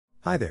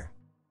Hi there.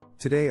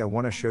 Today I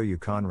want to show you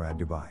Conrad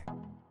Dubai.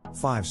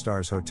 5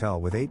 stars hotel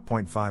with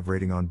 8.5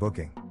 rating on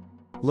Booking.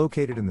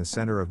 Located in the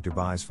center of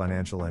Dubai's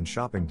financial and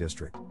shopping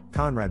district,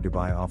 Conrad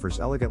Dubai offers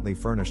elegantly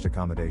furnished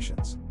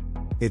accommodations.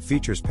 It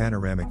features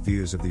panoramic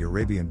views of the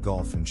Arabian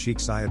Gulf and Sheikh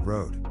Zayed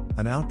Road,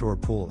 an outdoor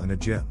pool and a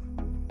gym.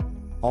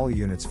 All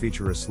units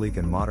feature a sleek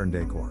and modern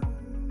decor.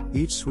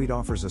 Each suite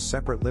offers a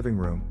separate living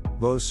room,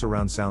 Bose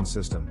surround sound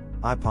system,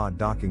 iPod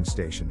docking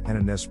station and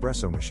an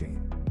espresso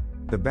machine.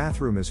 The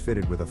bathroom is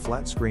fitted with a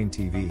flat-screen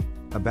TV,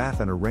 a bath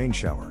and a rain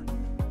shower.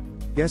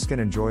 Guests can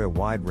enjoy a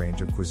wide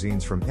range of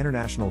cuisines from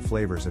international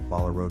flavors at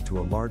Bala Road to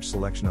a large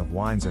selection of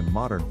wines and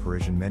modern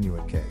Parisian menu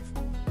at Cave.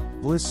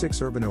 Bliss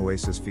 6 Urban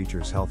Oasis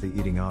features healthy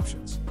eating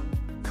options.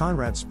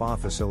 Conrad spa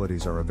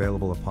facilities are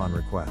available upon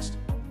request.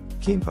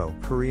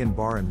 Kimpo, Korean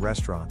bar and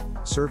restaurant,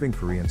 serving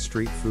Korean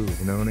street food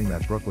and owning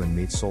that Brooklyn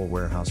meets Seoul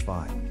warehouse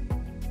vibe.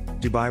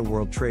 Dubai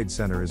World Trade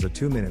Center is a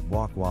 2-minute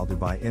walk while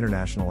Dubai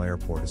International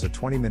Airport is a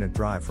 20-minute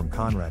drive from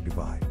Conrad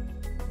Dubai.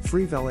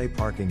 Free valet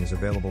parking is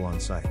available on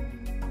site.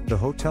 The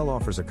hotel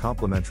offers a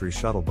complimentary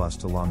shuttle bus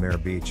to La Mer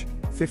Beach,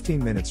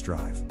 15 minutes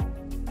drive.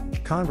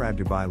 Conrad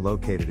Dubai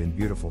located in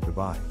beautiful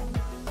Dubai.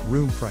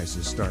 Room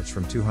prices starts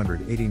from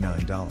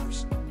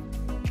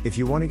 $289. If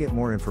you want to get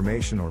more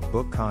information or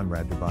book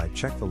Conrad Dubai,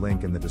 check the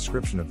link in the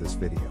description of this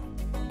video.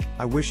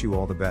 I wish you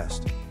all the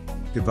best.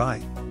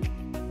 Dubai.